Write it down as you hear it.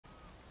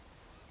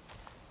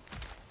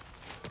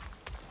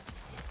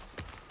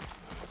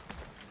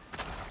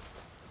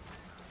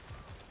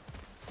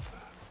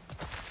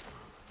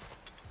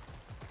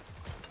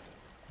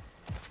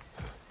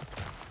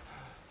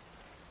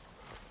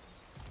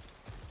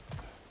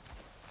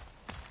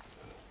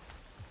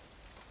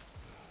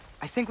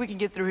I think we can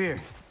get through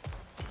here.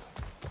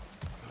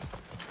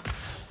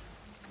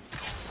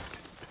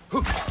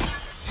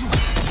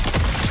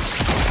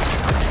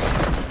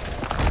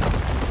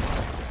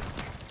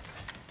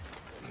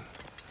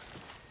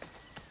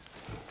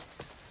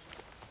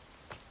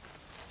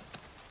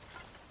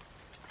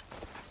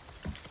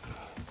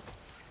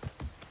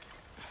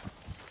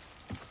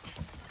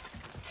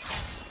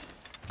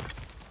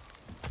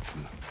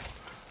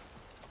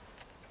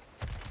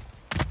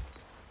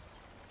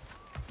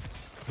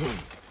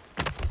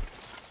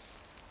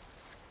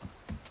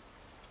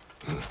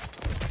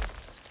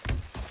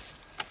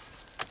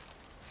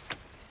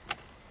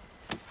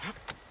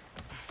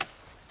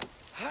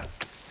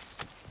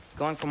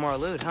 Going for more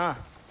loot, huh?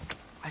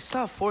 I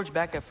saw a forge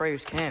back at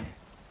Freyr's camp.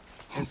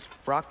 Has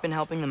Brock been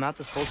helping them out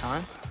this whole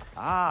time?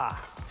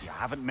 Ah, you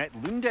haven't met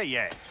Lunda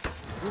yet.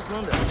 Who's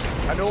Linda?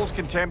 An old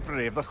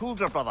contemporary of the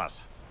Hulder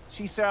brothers.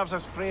 She serves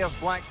as Freyr's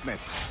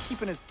blacksmith,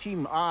 keeping his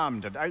team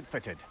armed and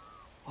outfitted.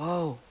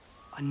 Whoa,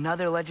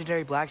 another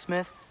legendary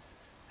blacksmith?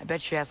 I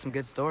bet she has some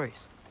good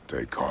stories.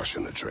 Take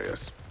caution,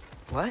 Atreus.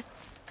 What?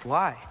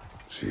 Why?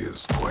 She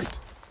is quite...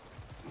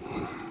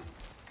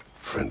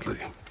 friendly.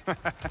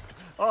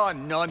 Oh,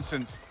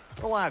 nonsense.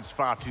 The lad's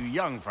far too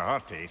young for her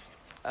taste.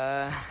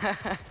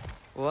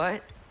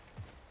 What?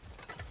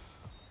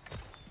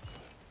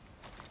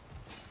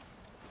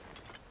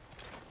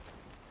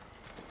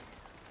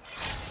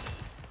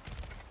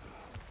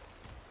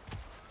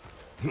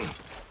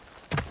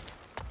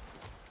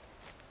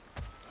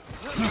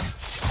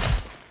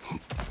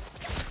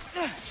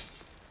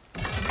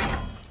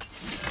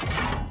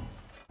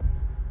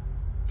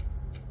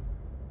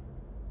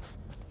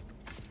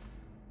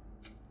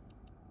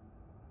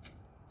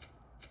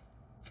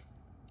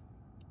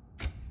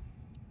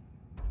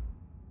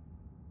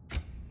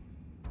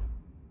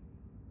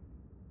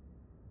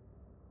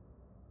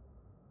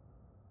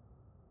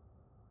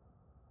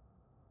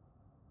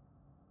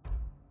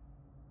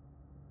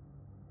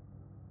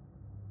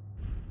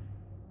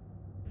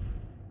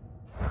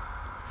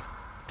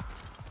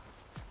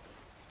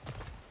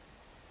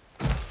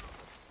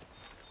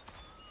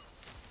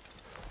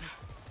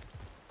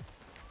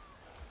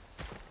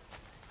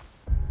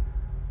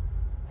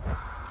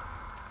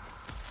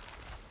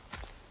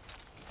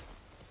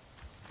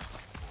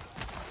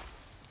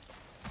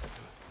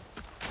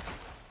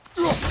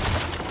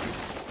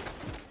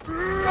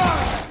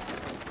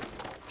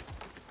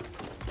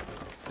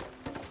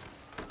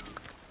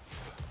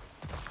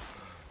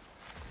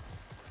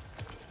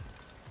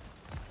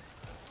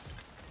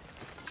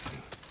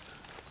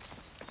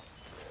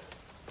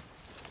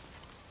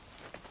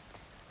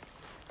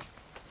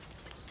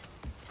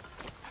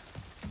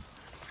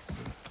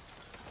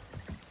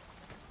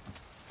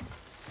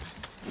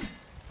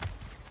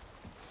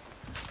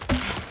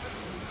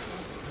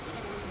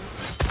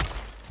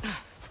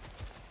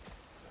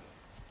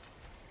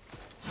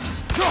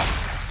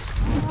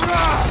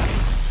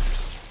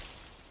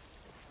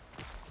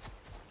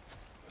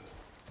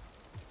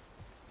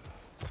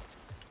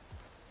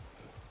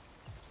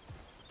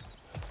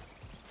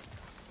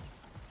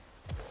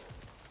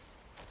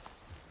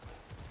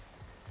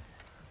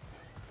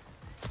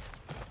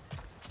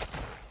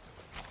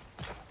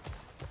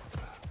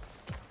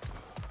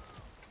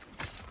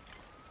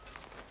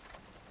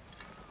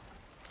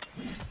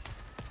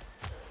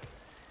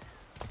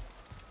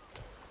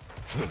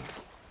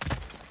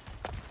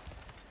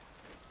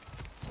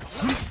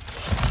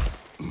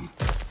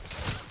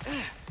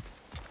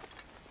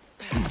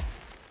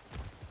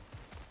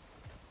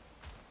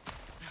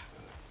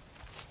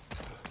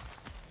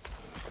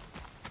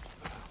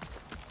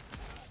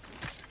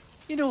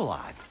 You know,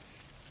 lad,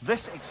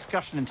 this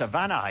excursion into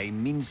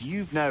Vanaheim means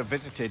you've now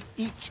visited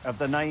each of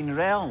the 9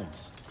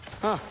 realms.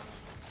 Huh.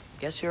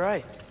 Guess you're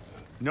right.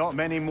 Not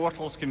many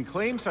mortals can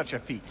claim such a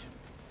feat.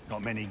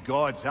 Not many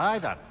gods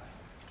either.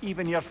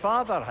 Even your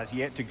father has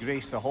yet to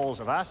grace the halls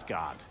of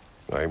Asgard.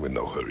 I am in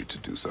no hurry to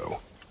do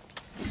so.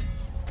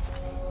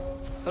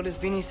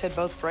 Hildisvini said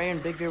both Frey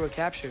and Bigvir were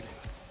captured.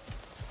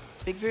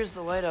 Bigvir's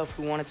the light elf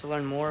who wanted to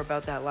learn more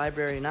about that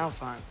library in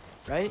Alfheim,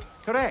 right?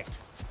 Correct.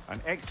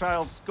 An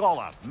exiled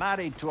scholar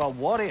married to a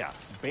warrior,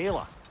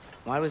 Bela.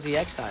 Why was he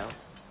exiled?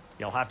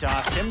 You'll have to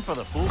ask him for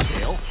the full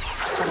tale.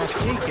 But I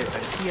take it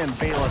that he and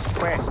Bela's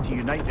quest to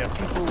unite their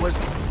people was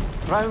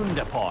frowned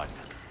upon.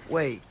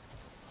 Wait,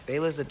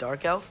 Bela's a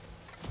dark elf?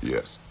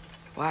 Yes.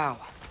 Wow.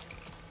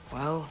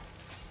 Well,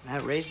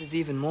 that raises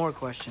even more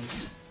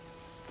questions.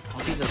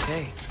 Hope he's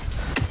okay.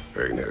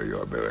 Very near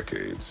your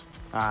barricades.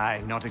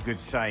 Aye, not a good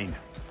sign.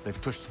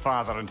 They've pushed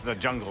farther into the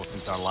jungle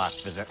since our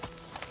last visit.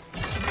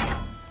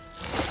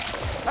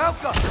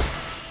 Alka!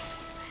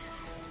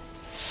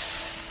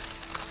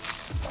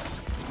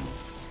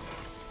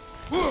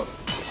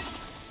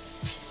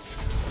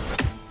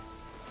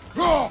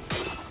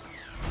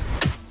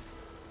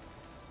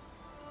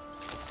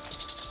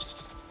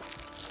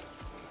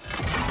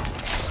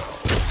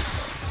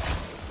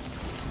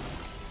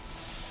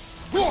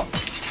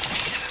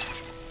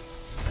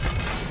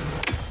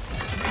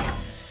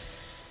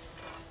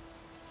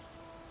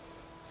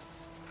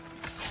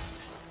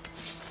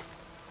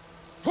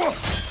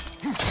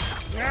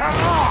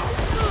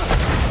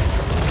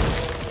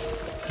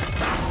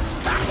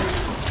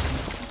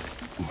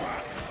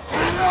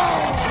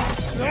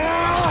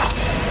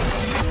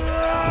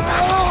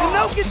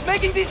 It's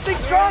making these things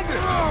stronger!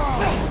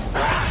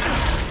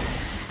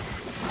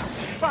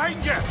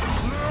 Behind you!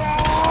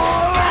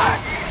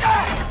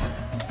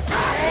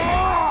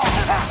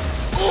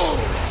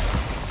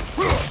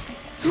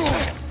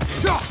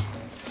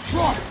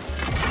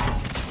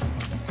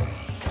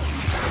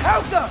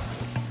 Help them!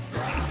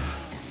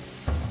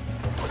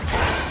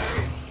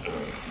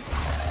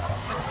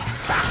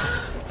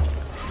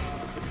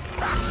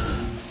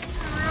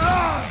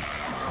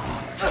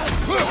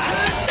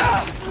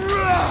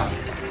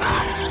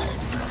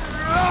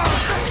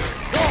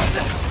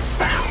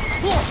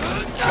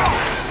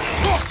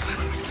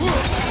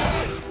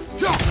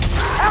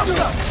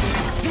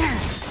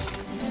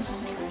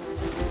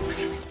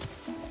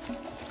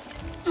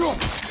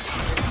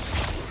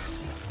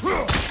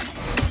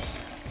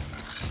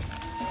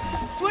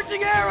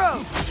 Switching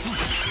arrows!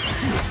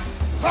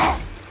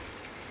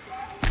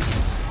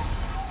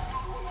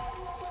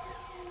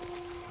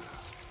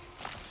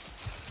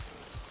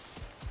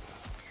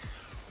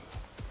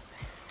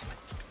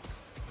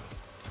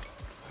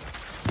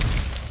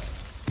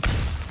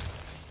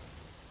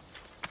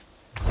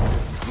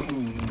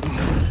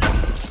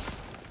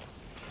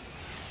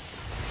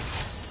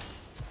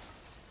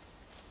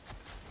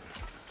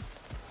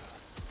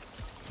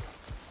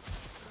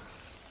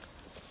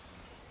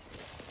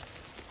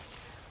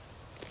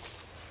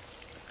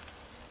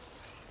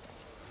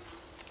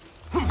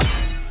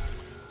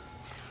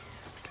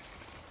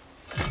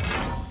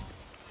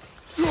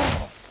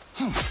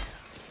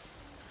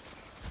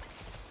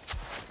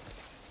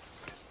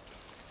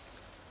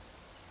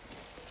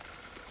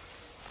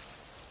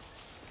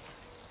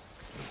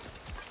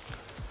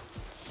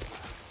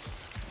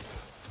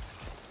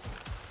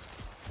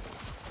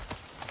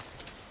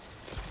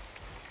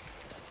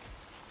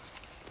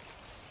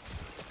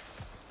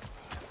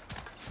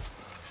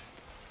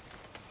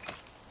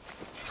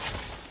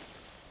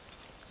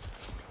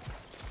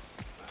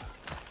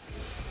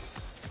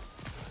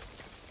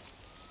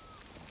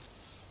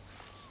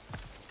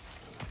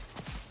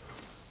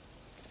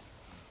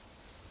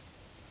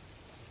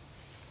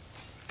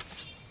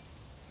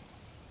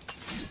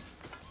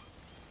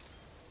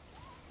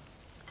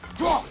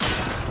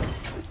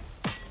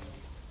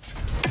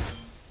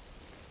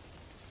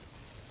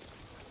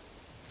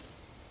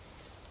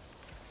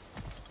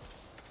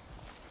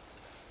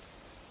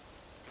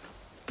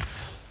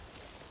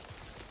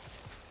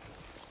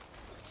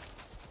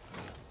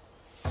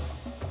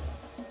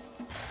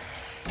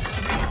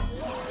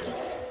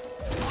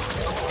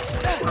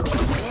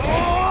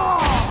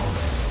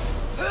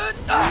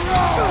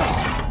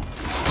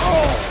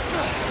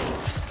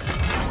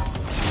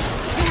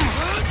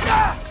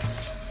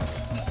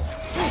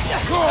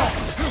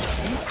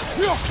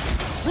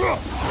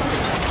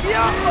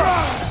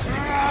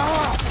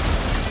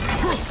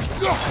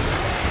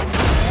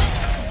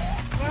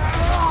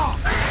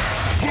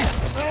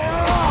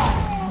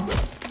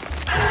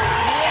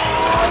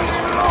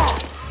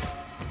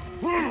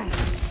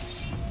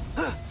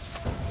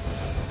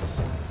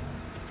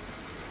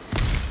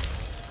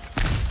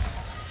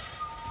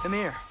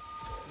 Amir,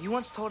 you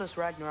once told us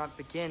Ragnarok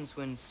begins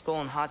when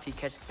Skull and Hati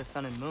catch the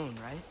sun and moon,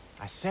 right?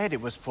 I said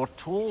it was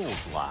foretold,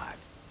 lad.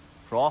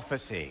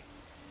 Prophecy.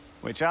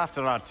 Which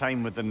after our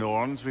time with the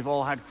Norns, we've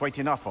all had quite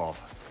enough of.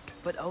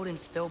 But Odin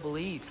still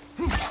believes.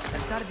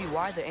 That's gotta be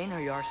why the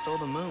Einherjar stole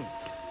the moon.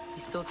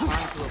 He's still trying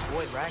to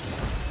avoid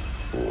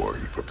Ragnarok. Or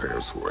he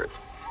prepares for it.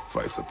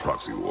 Fights a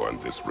proxy war in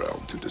this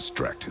realm to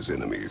distract his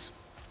enemies.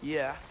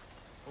 Yeah,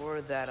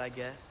 or that, I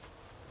guess.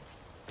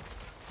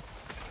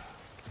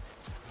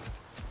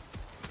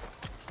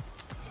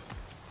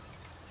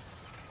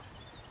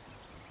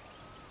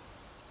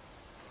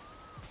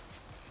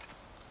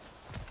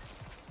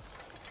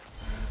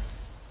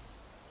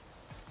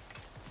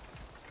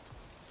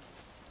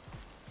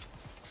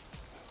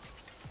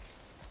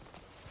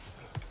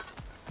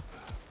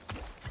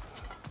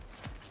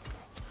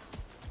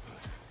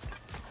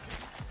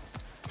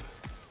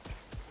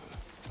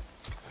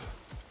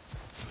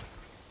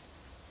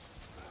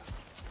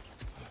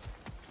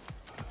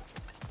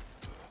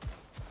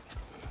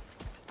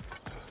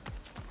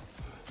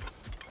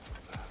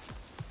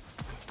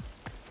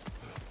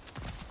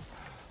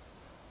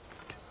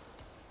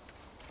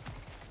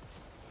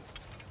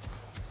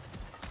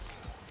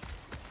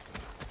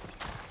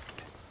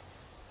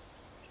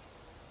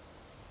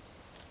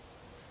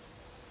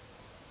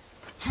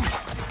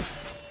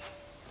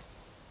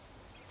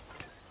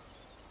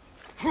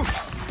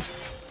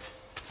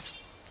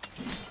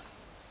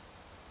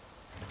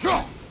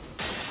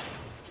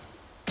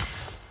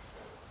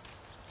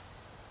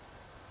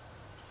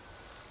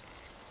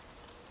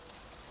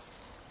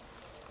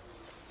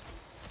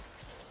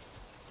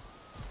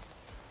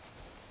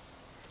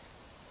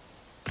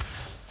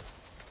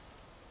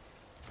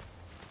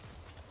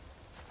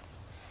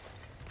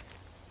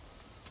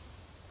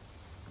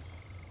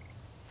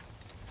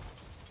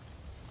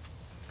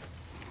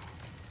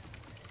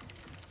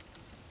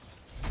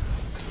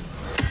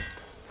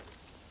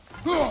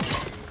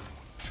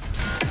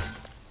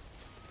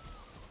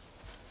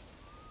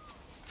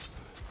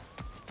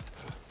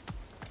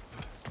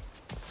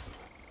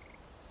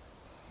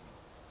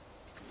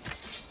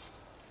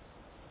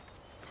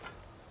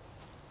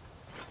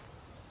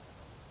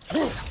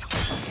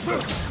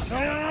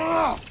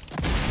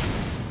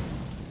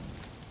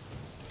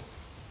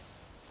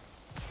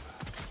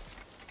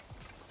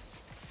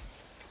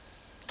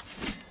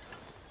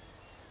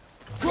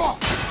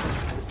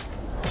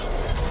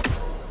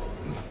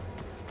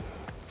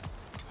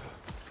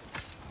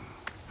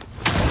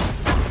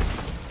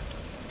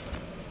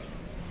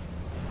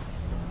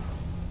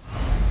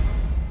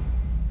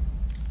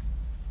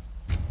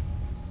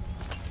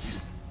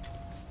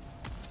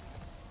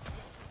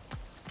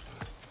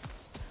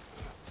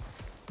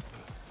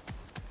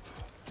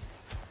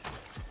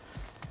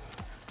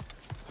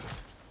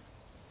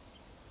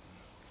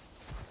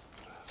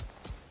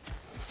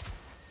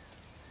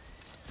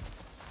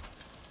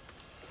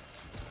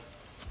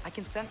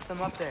 can sense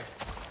them up there.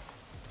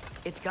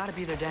 It's gotta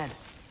be their den.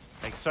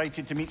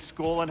 Excited to meet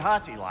Skoll and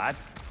Hattie, lad?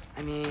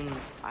 I mean,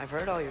 I've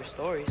heard all your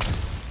stories.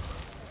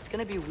 It's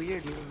gonna be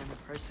weird meeting them in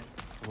person.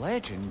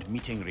 Legend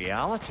meeting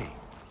reality.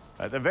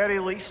 At the very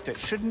least, it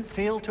shouldn't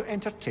fail to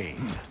entertain.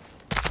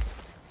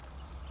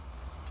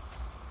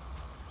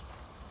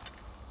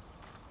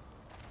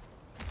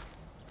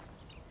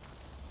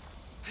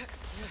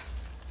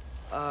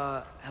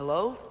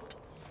 Hello?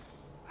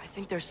 I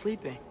think they're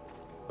sleeping.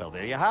 Well,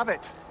 there you have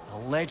it. The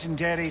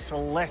legendary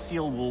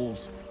celestial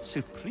wolves.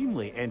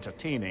 Supremely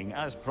entertaining,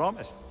 as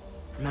promised.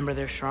 Remember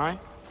their shrine?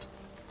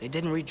 They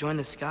didn't rejoin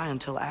the sky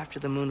until after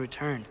the moon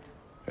returned.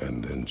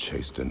 And then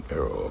chased an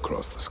arrow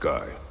across the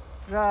sky.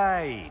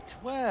 Right,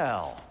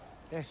 well,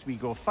 best we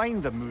go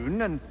find the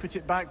moon and put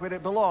it back where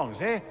it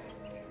belongs, eh?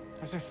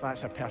 As if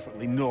that's a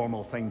perfectly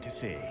normal thing to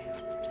say.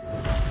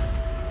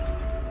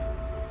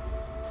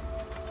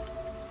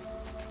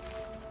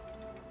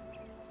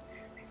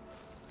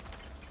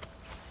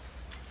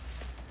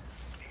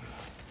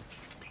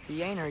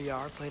 The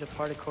Einherjar played a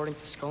part according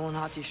to Skoll and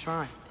Hattie's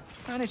shrine.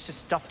 Managed to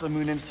stuff the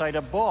moon inside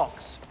a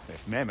box,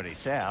 if memory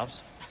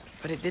serves.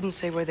 But it didn't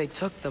say where they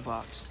took the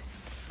box.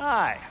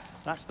 Aye,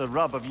 that's the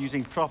rub of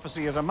using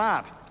prophecy as a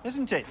map,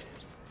 isn't it?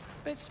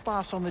 Bit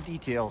sparse on the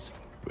details.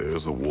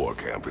 There's a war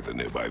camp in the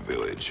nearby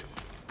village.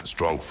 A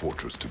strong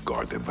fortress to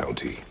guard their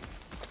bounty.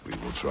 We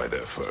will try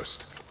there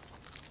first.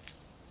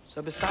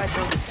 So besides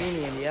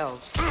Augustini and the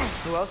elves,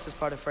 who else is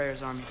part of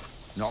Freyr's army?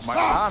 Not much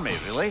army,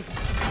 really.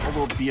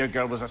 Although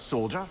Birger was a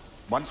soldier,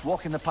 once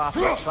walking the path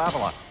of a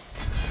traveler.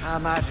 I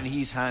imagine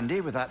he's handy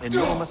with that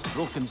enormous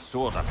broken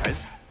sword of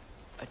his.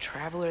 A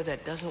traveler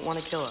that doesn't want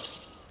to kill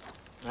us.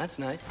 That's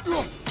nice.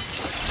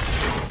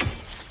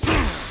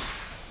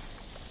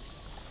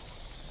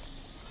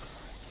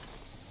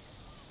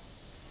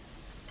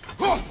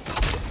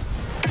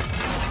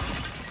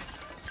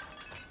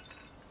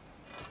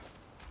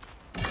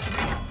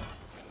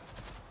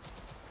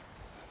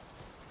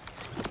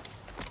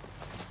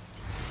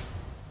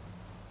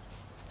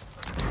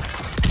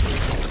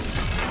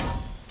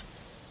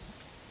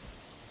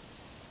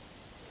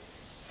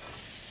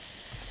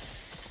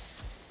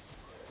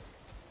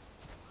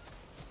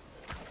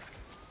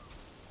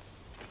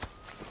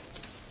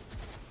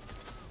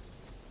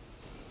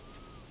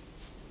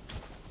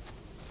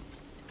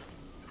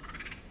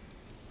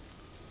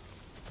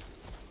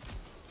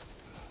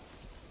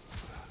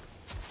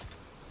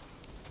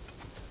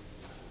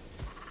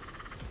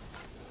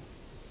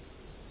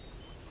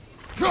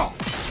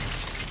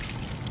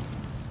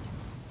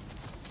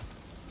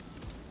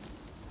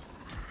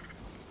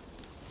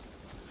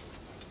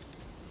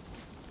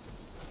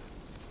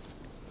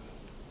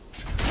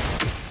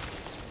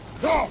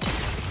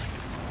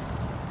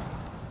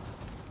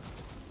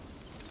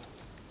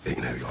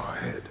 Einherjar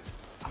ahead.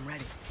 I'm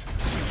ready.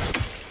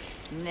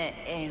 Ne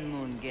en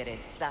mun gere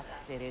satt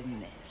fyrir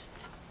ner.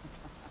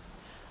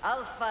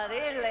 Alfa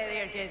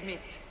er get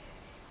mitt.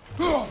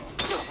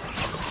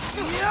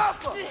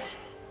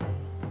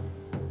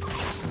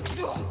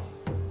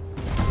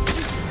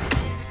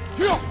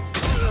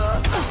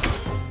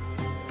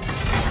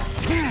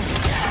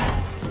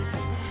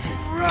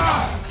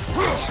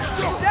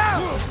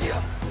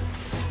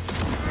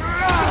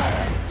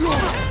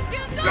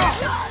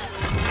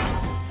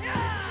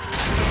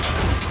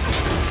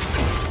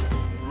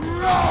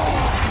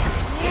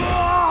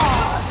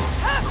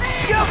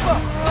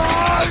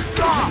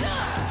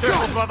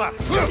 Careful, brother!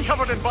 You're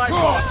covered in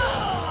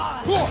bypass!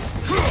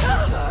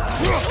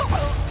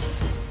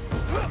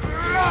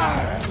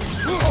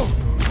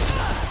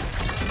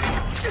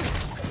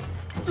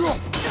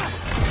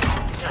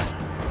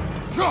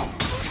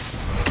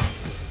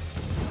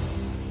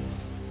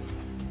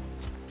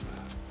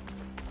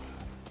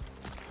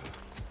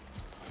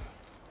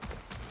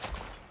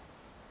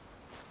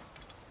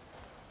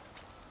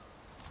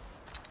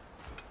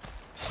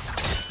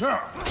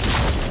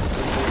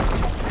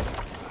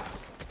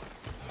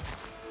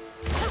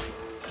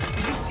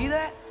 Did you see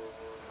that?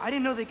 I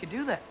didn't know they could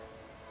do that.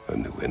 A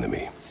new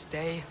enemy.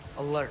 Stay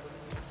alert.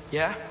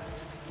 Yeah?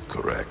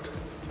 Correct.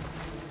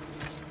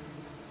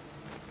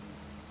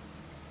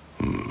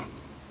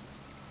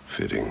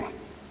 Fitting.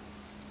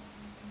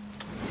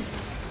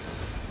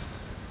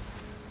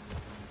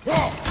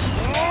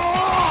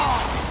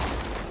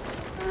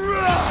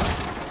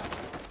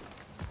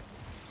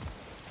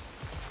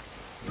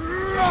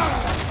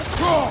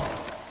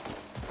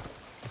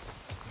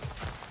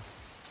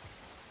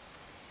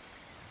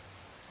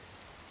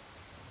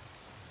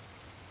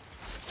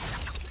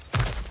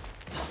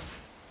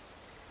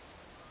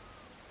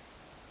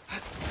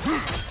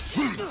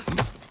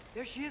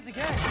 There she is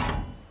again.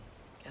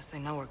 Guess they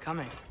know we're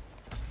coming.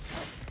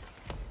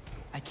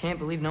 I can't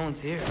believe no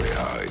one's here. They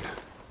hide.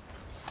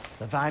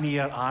 The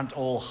Vanir aren't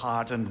all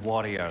hardened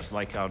warriors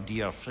like our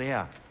dear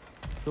Freya.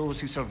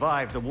 Those who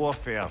survive the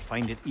warfare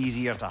find it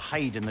easier to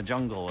hide in the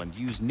jungle and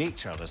use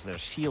nature as their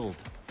shield.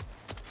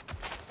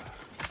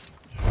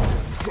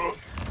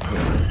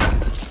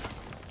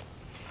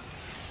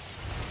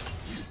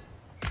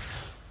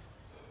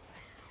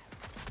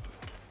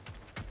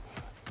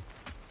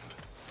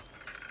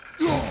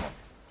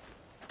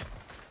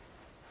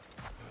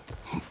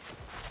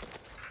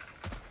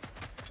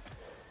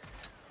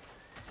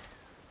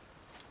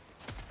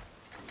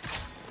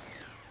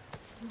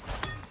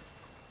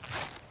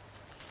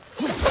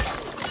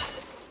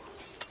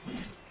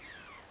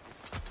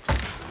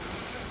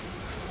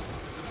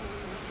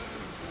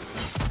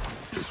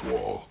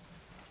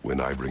 When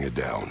I bring it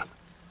down,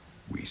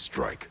 we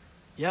strike.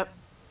 Yep.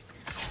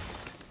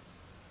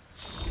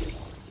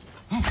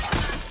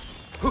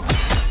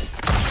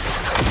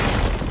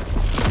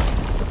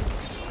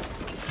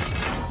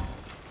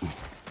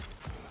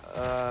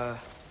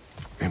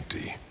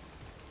 Empty.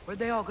 Where'd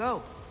they all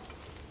go?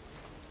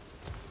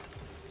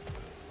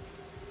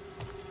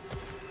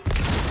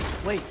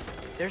 Wait,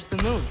 there's the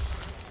moon.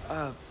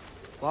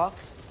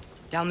 Blocks?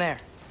 Down there.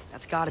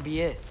 That's gotta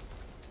be it.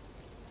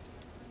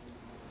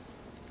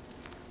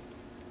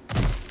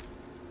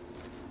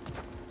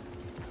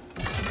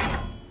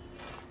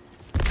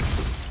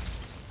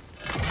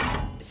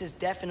 This is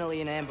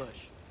definitely an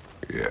ambush.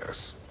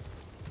 Yes.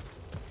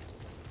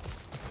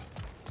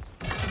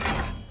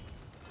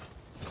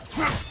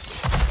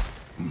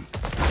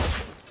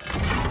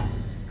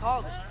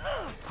 Called it.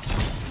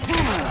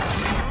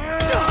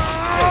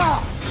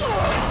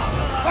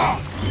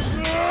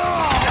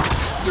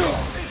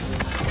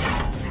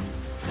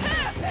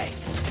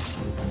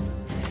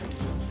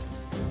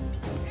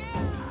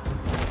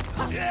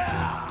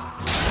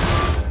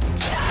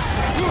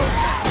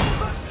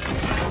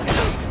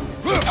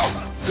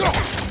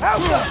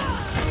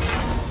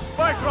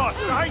 Bifrost,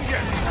 behind you!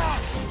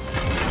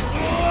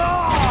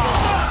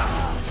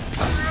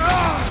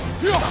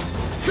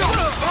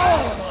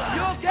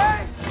 You okay?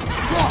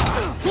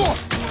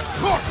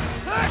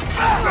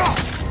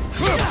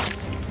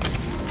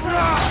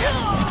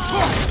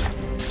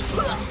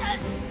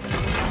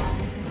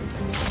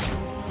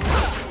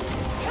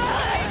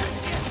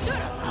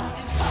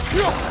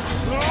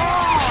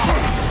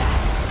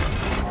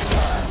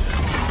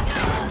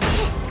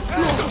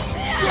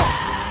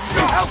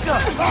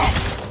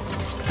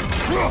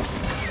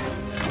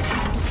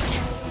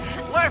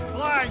 Left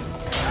flank!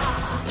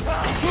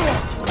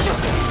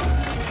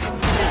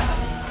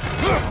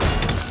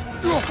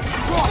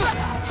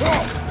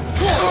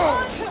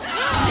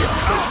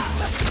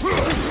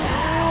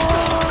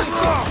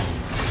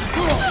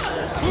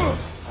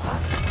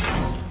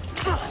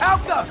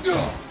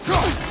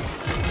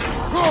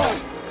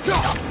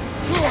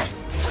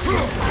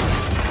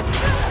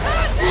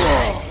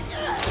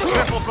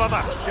 Careful,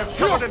 brother. You're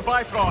covered in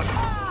Bifrost.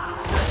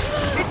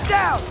 It's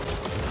down!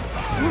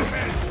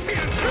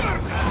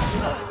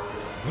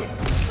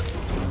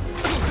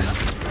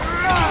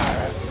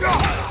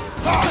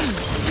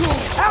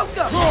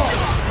 Alka!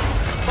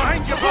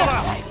 Behind you, brother!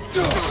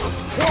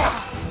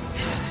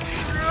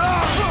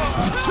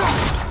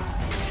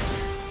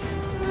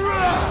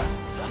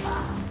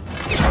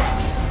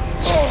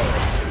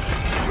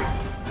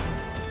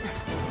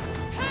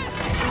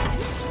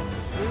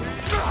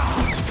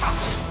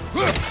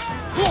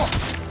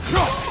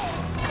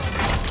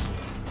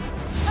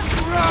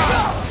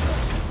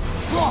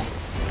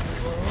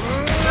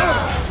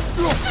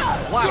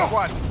 Last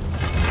one!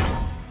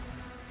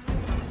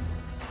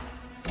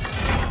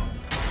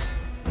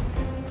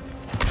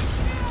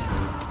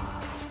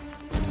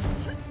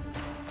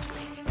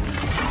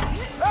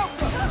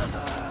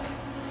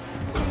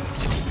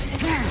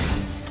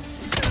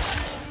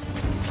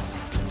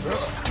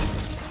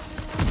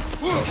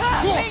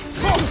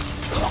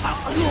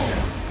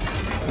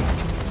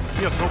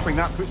 Here's hoping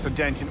that puts a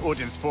dent in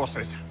Odin's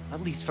forces,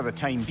 at least for the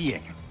time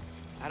being.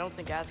 I don't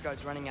think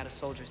Asgard's running out of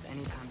soldiers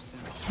anytime soon.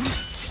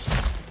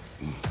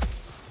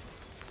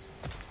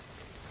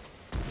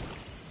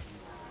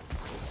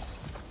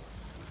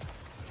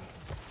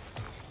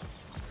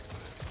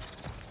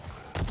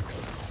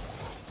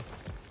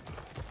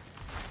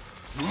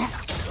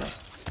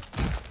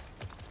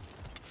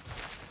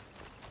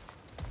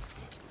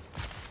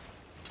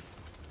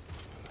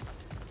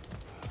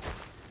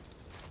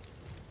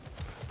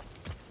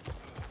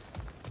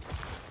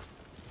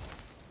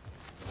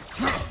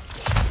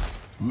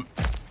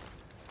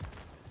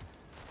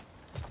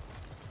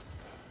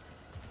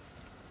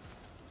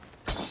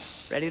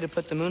 Ready to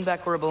put the moon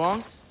back where it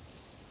belongs?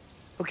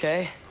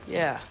 Okay,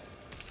 yeah.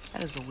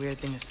 That is a weird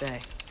thing to say.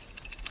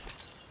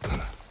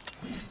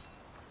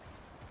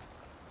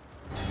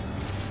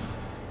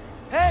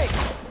 Hey!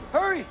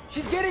 Hurry!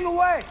 She's getting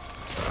away!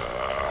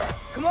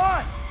 Come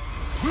on!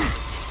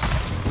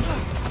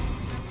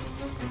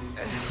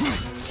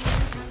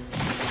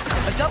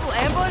 A double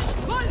ambush?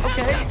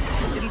 Okay,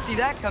 didn't see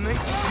that coming.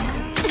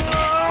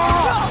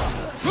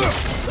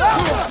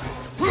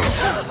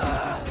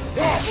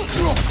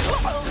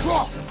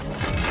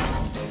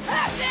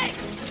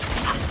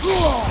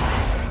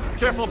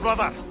 Careful,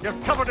 brother. You're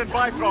covered in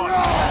Bifrost.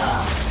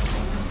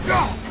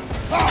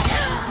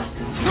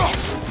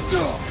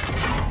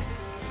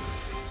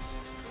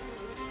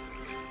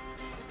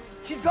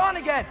 She's gone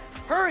again!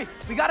 Hurry!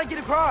 We gotta get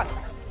across!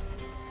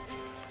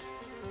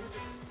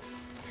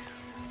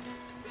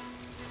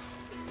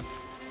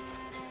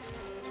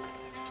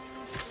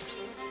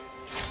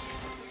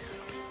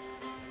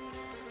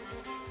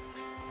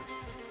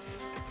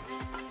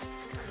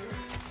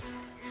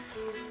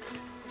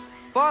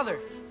 Father,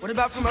 what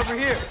about from over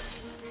here?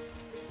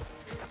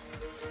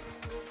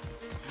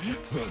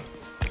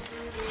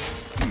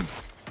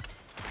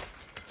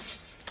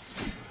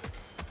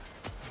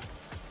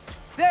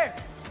 There!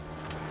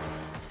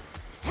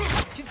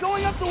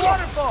 the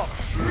waterfall!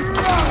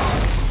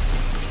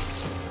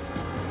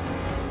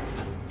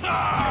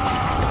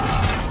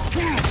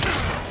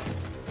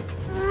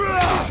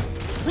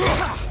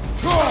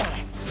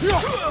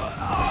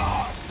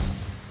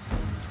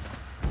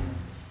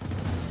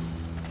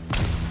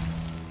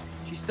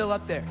 She's still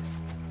up there.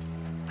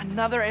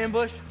 Another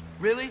ambush?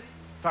 Really?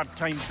 Third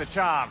time's the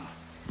charm.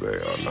 They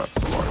are not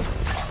smart.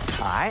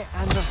 Aye,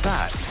 and there's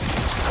that.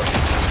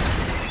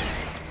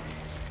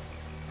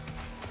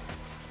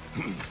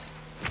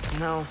 You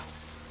know,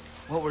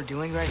 what we're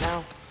doing right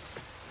now,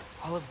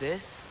 all of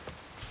this,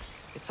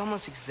 it's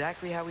almost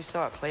exactly how we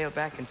saw it play out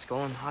back in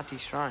Skull and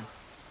Hati's shrine.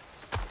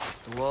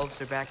 The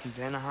wolves are back in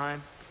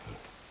Vanaheim.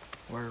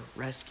 We're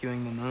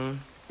rescuing the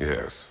moon.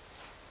 Yes.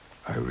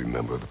 I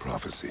remember the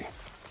prophecy.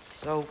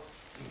 So,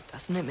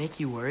 doesn't it make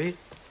you worried?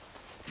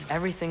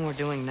 Everything we're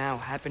doing now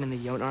happened in the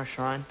Jotnar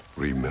shrine.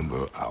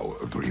 Remember our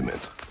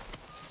agreement.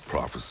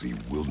 Prophecy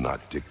will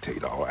not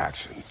dictate our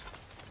actions.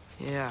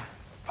 Yeah.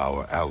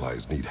 Our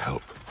allies need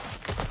help.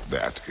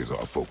 That is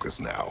our focus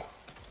now.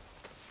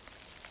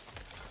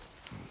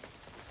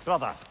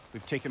 Brother,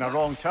 we've taken a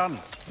wrong turn.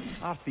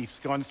 Our thief's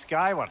gone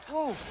skyward.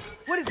 Whoa!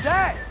 What is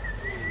that?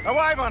 A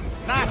wyvern!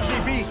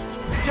 Nasty beast!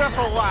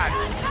 Careful, lad!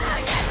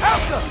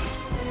 Alka!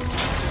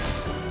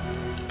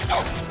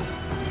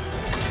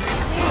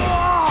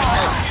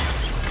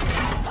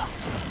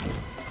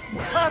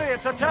 Hurry,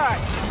 it's attack!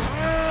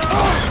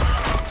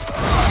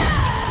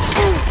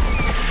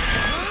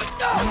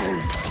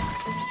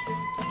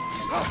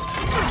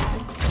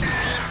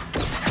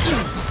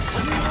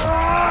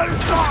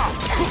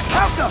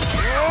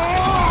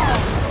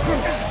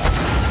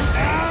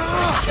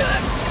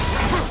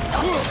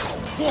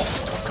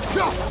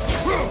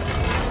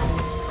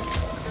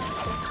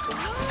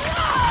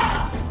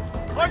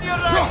 On your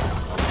right!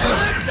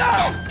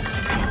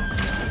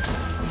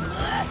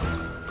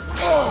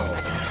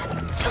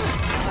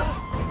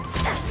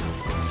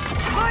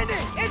 Find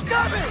it! It's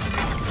coming!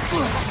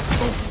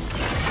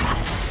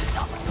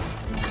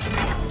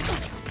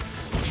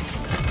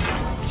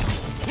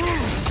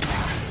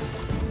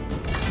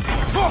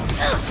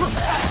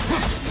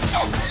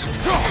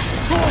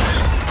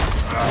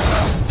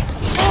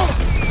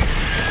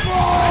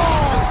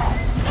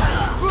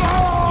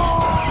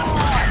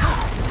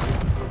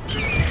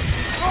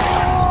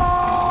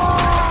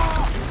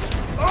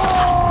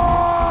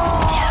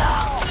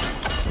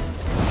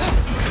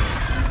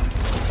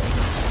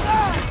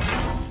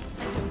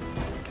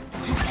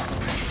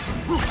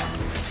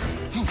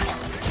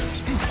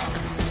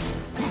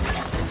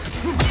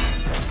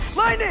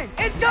 Lightning!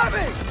 It's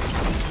coming!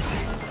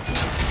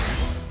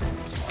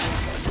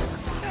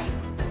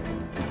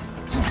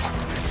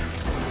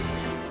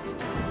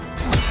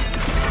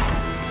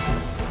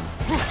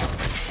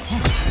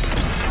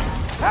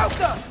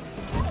 Alka!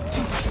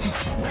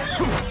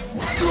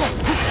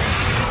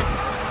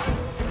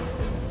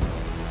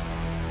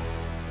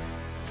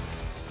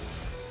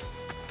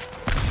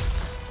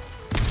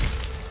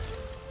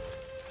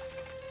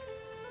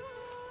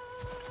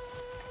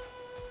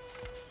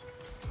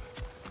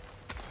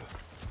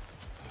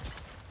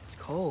 It's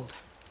cold.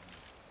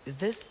 Is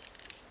this?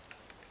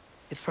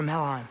 It's from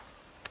Helheim.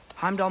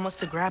 Heimdall must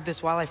have grabbed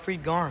this while I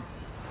freed Garm.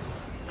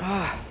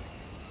 I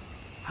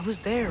was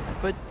there,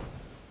 but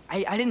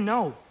I didn't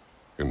know.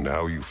 And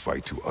now you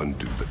fight to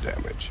undo the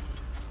damage.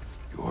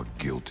 Your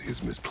guilt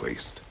is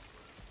misplaced.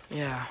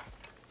 Yeah.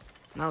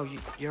 No,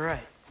 you're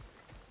right.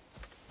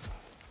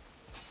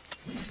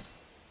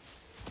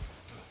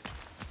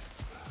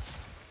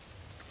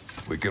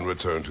 We can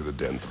return to the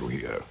den through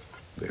here.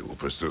 They will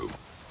pursue.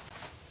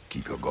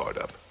 Keep your guard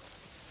up.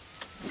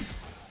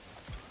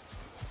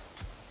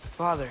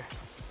 Father,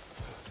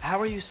 how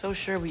are you so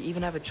sure we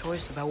even have a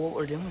choice about what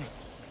we're doing?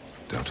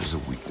 Doubt is a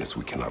weakness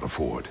we cannot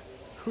afford.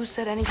 Who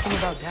said anything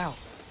about doubt?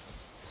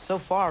 So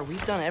far,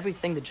 we've done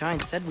everything the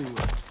Giants said we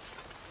would.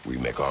 We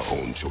make our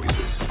own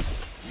choices.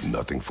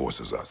 Nothing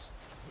forces us.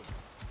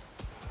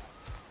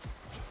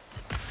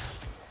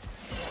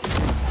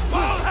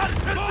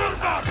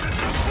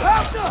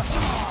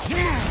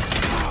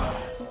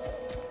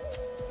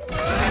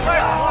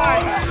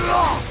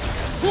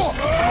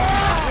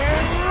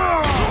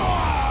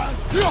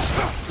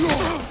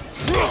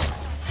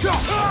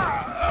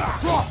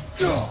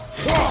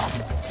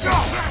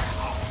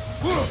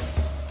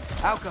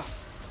 Alka.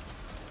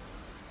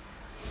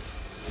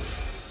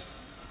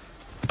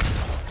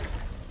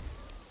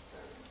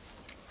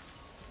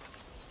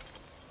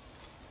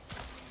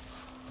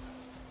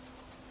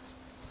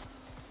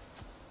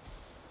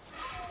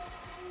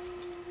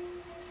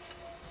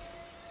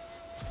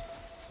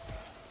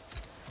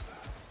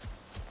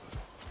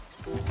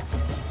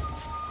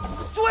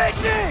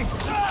 Switching!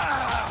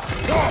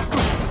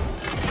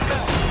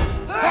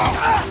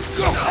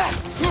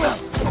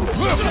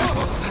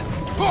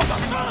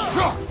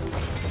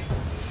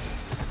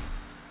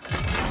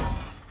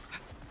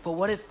 But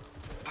what if,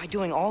 by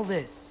doing all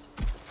this,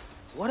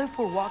 what if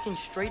we're walking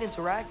straight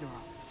into Ragnarok?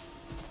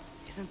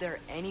 Isn't there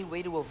any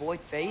way to avoid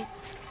fate?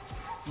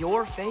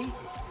 Your fate?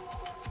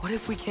 What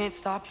if we can't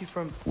stop you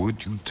from...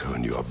 Would you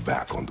turn your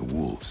back on the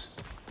wolves?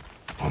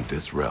 On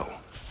this realm?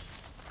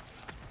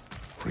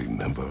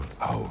 Remember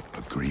our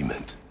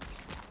agreement.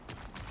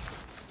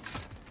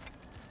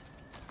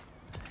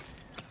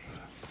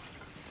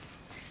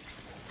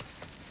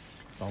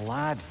 The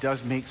lad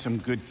does make some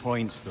good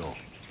points, though.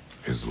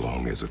 As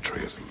long as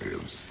Atreus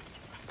lives,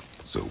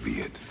 so be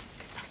it.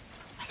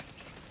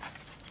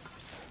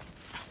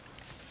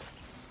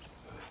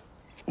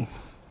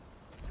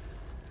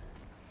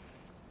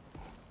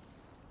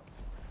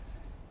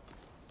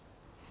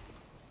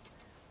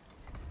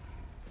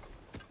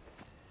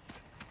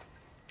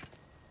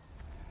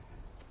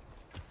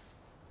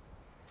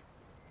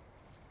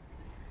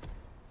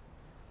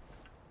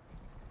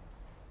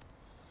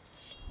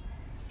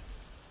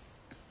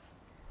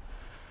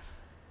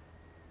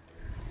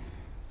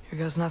 Here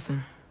goes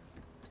nothing.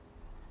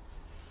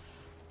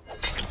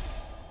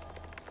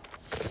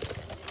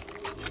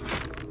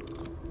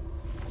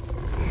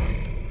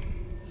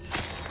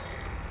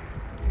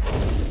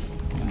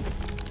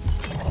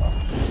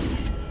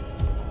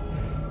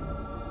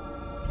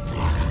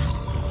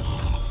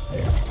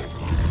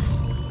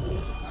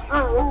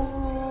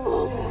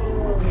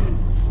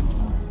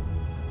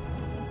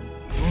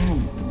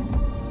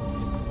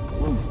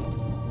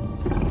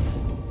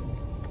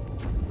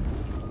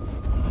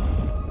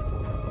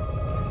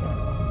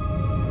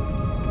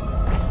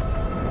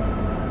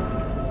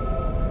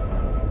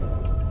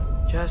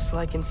 Just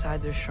like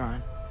inside their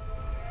shrine.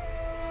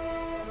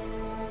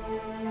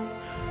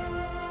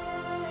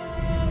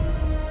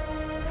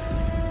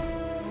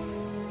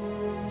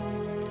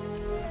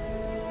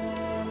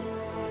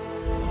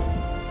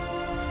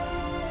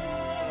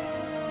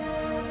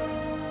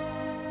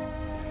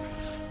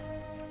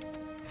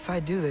 If I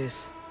do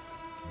this...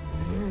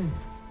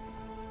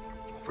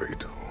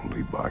 Fate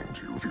only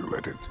binds you if you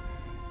let it.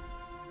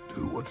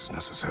 Do what is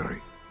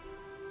necessary.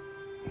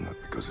 Not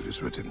because it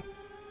is written.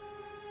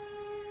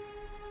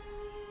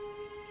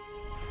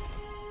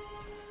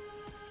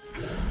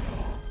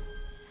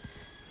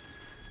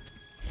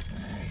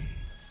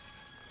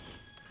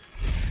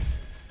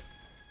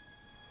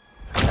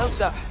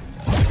 Elsa!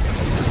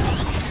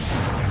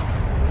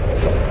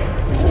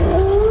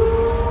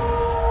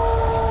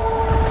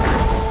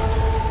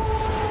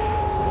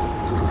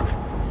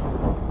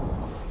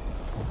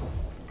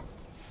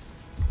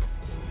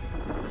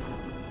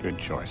 Good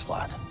choice,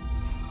 lad.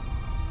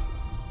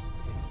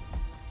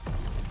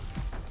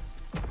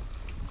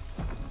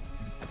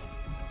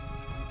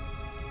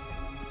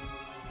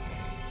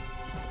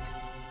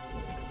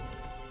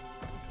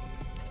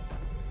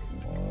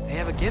 They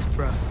have a gift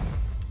for us.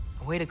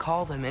 A way to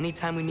call them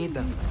anytime we need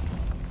them.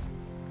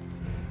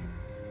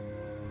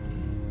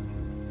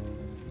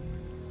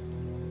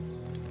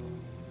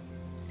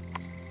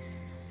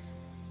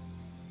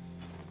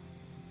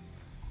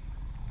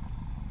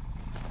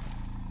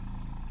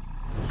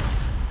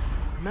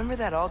 Remember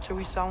that altar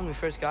we saw when we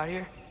first got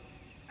here?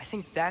 I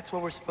think that's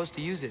where we're supposed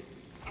to use it.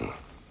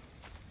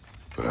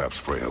 Perhaps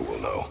Freya will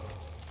know.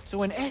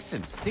 So in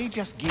essence, they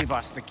just gave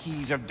us the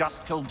keys of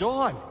dusk till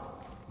dawn.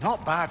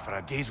 Not bad for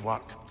a day's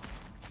work.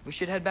 We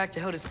should head back to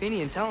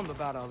Hildisvini and tell him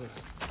about all this.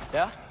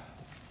 Yeah?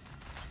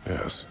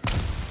 Yes.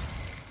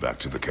 Back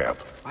to the camp.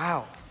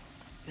 Wow.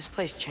 This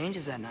place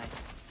changes at night.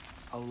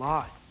 A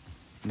lot.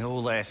 No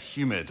less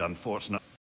humid, unfortunately.